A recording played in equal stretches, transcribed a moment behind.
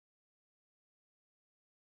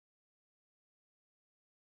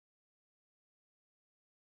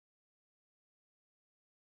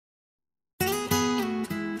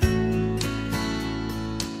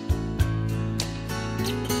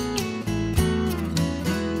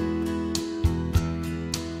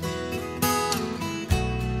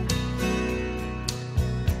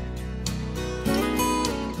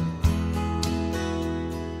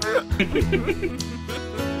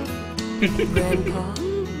Grandpa,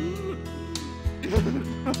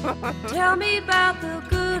 tell me about the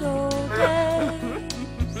good old days.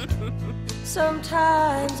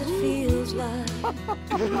 Sometimes it feels like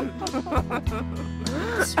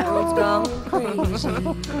this world's gone crazy.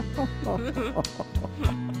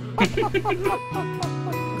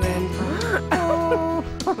 Grandpa,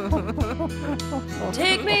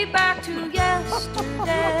 take me back to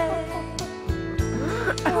yesterday,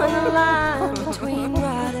 when the line between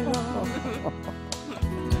right and wrong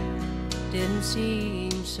didn't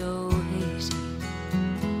seem so hazy.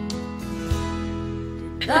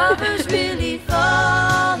 Did lovers really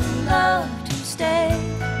fall in love to stay,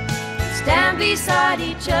 stand beside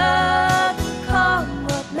each other, come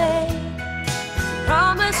what may?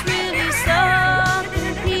 Promise really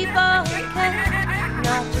something people kept,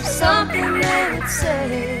 not just something they would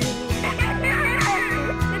say.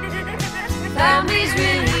 Families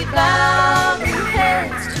really bow their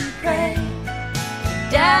heads to pray.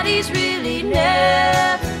 Daddies really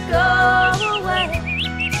never go away.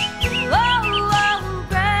 Oh, oh,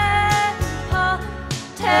 Grandpa,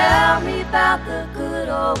 tell me about the good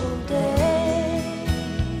old days.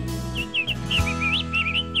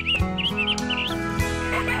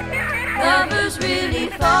 Lovers really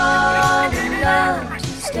fall in love to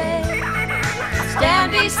stay,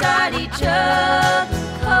 stand beside each other,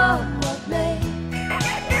 come what may.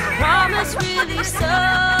 Promise really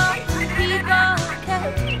something people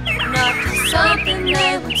kept, not just something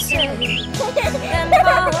they would say and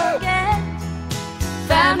forget.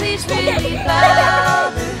 Families really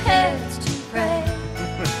bow their heads to pray.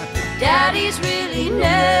 Daddies really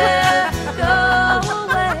never go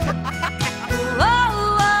away.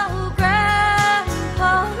 Oh, oh,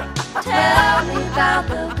 Grandpa, tell me about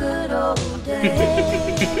the good old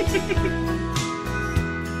days.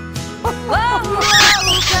 Oh,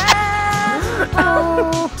 Grandpa,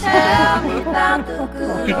 tell me about the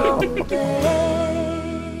good old days.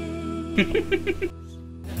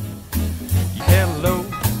 Hello,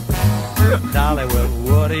 Dolly, well,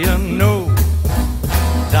 what do you know?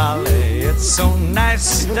 Dolly, it's so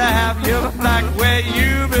nice to have you back where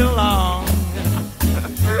you belong.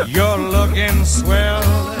 You're looking swell,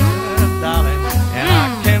 Dolly, and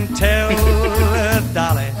I can tell,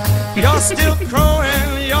 Dolly, you're still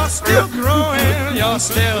growing, you're still growing, you're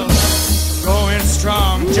still going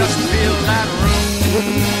strong. Just feel that room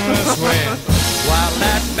sway while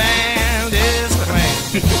that band is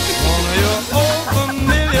playing one of your old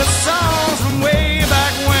familiar songs from way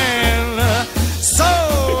back when. So,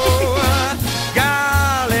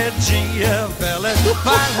 golly gee, fellas,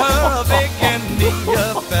 find her a vacant knee,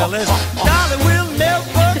 fellas. Dolly will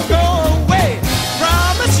never go away.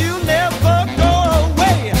 Promise you never go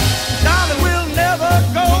away. Dolly will never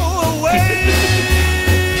go away.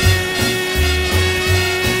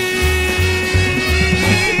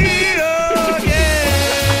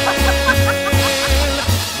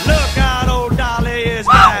 Look out, old Dolly is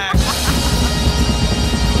back.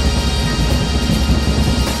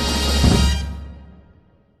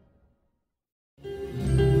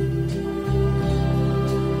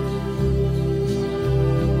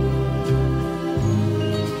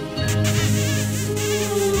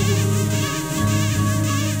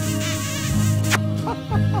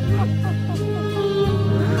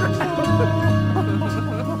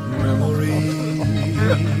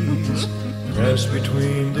 Memories pressed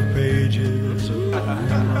between the pages of my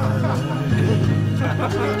mind.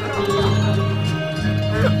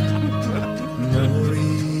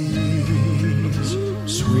 Memories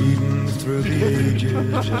sweetened through the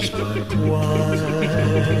ages just like wine.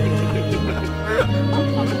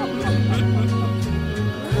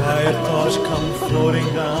 Quiet thoughts come floating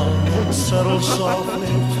down and settle softly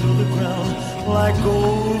to the ground like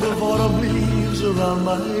gold of autumn leaves around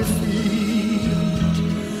my feet.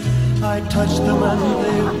 I touch them and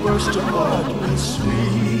they burst apart with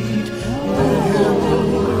sweet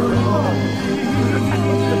memories.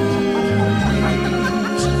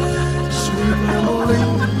 Sweet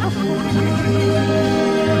memories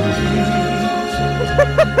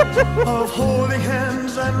of holding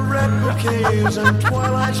hands and red bouquets and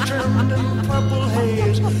twilights trimmed in purple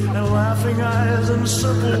haze and laughing eyes and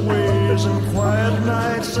simple ways and quiet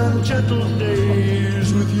nights and gentle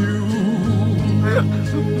days with you.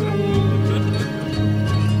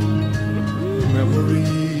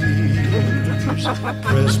 Memories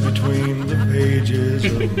pressed between the pages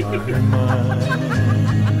of my mind.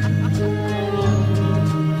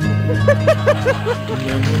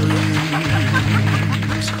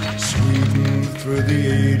 Memories sweetened through the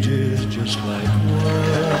ages just like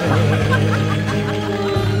wine.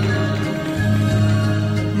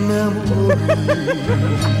 memories,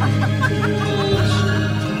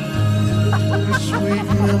 sweet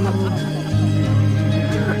memories.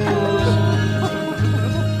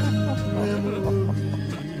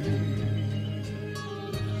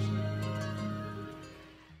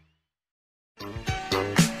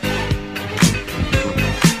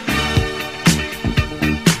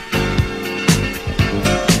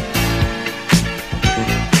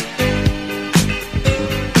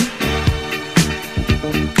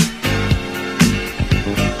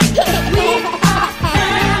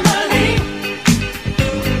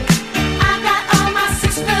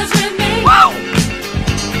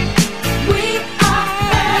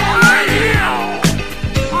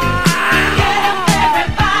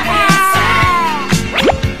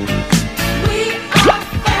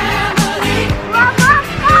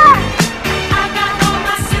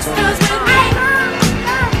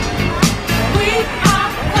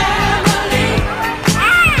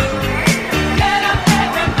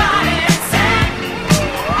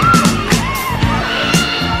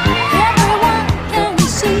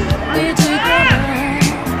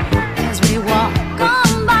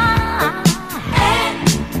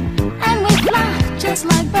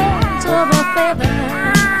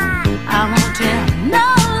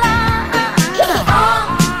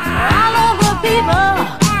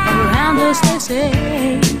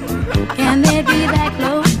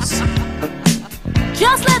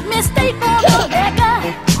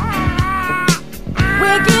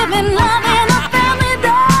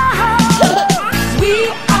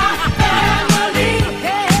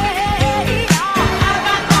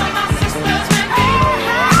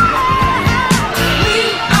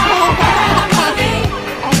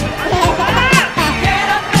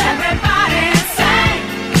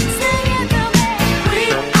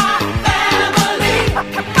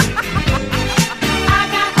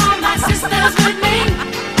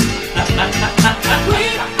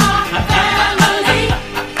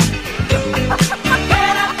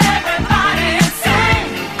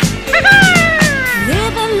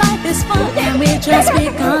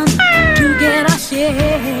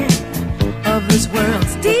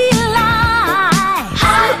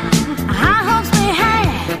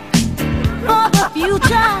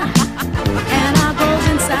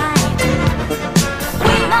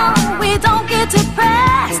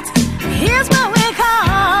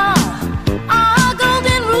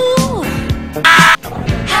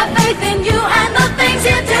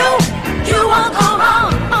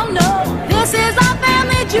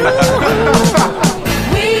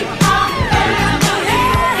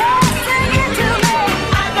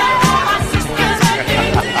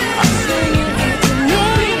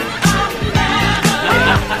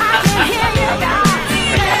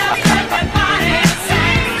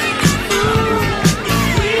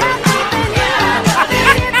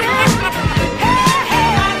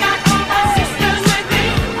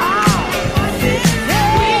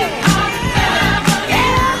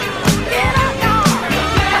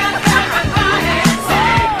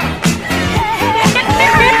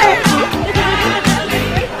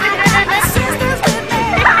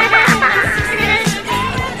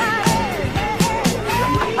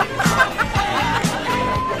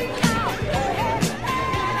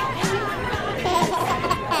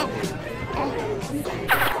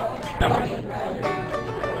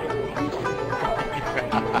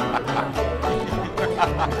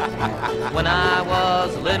 When I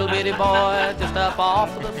was a little bitty boy, just up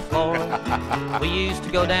off of the floor, we used to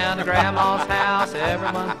go down to Grandma's house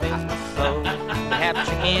every month in the slow. We had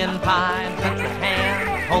chicken pie and country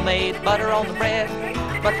ham, homemade butter on the bread.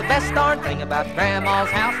 But the best darn thing about Grandma's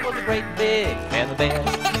house was a great big feather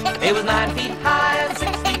bed. It was 9 feet high and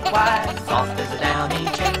 6 feet wide, soft as a downy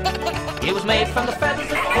chick. It was made from the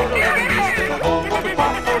feathers of 11 geese, took a whole boat of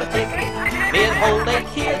cloth for the tick. It hold 8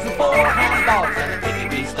 kids and 4 hound dogs and a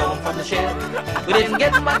piggy we stole from the shed. We didn't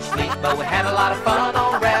get much sleep, but we had a lot of fun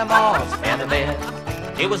on Grandma's feather bed.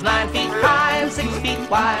 It was 9 feet high and 6 feet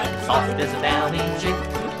wide, soft as a downy chick.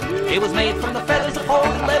 It was made from the feathers of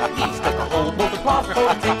 11 geese, took a whole boat of cloth for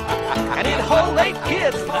a tick. And it hold 8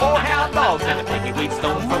 kids, 4 hound dogs, and a piggy we'd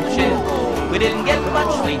stolen from the shed. We didn't get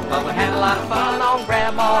much sleep, but we had a lot of fun on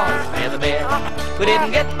Grandma's feather bed. We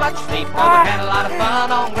didn't get much sleep, but we had a lot of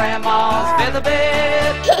fun on Grandma's feather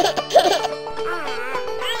bed.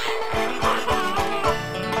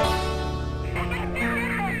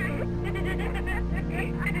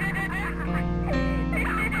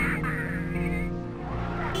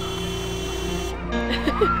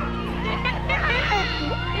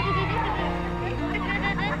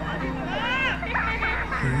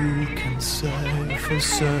 Who can say for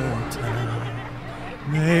certain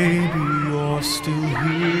maybe you're still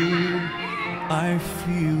here. I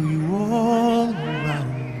feel you all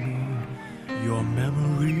around me, your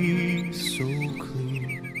memory so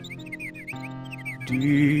clear.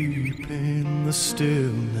 Deep in the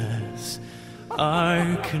stillness,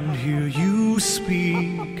 I can hear you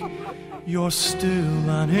speak. You're still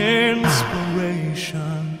an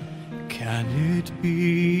inspiration. Can it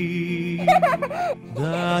be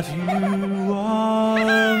that you are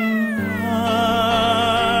mine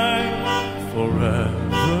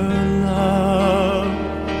forever, love?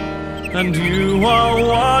 And you are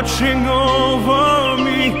watching over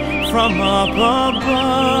me from up above.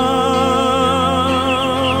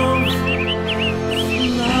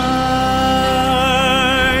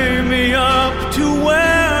 Fly me up to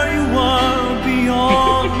where you are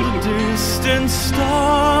beyond the distant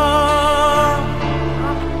star.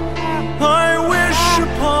 I wish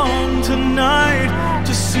upon tonight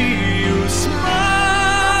to see you smile,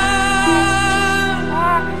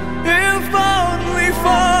 if only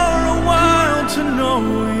for a while to know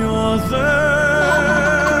you're there.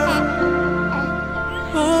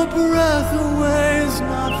 A breath away is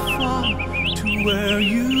not far to where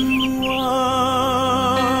you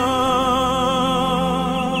are.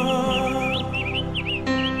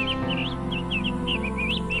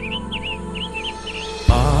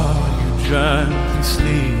 Are you gently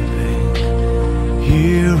sleeping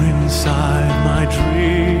here inside my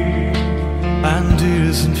dream? And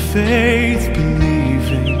isn't faith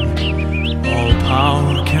believing all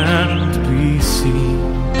power can't be seen?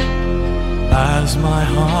 As my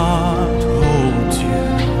heart holds you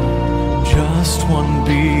just one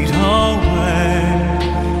beat away,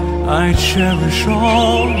 I cherish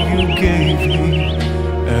all you gave me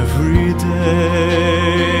every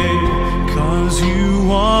day. 'Cause you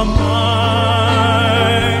are mine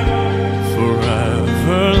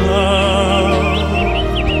forever, love,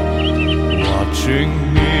 watching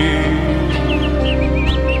me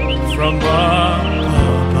from above.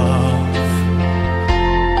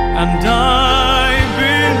 And I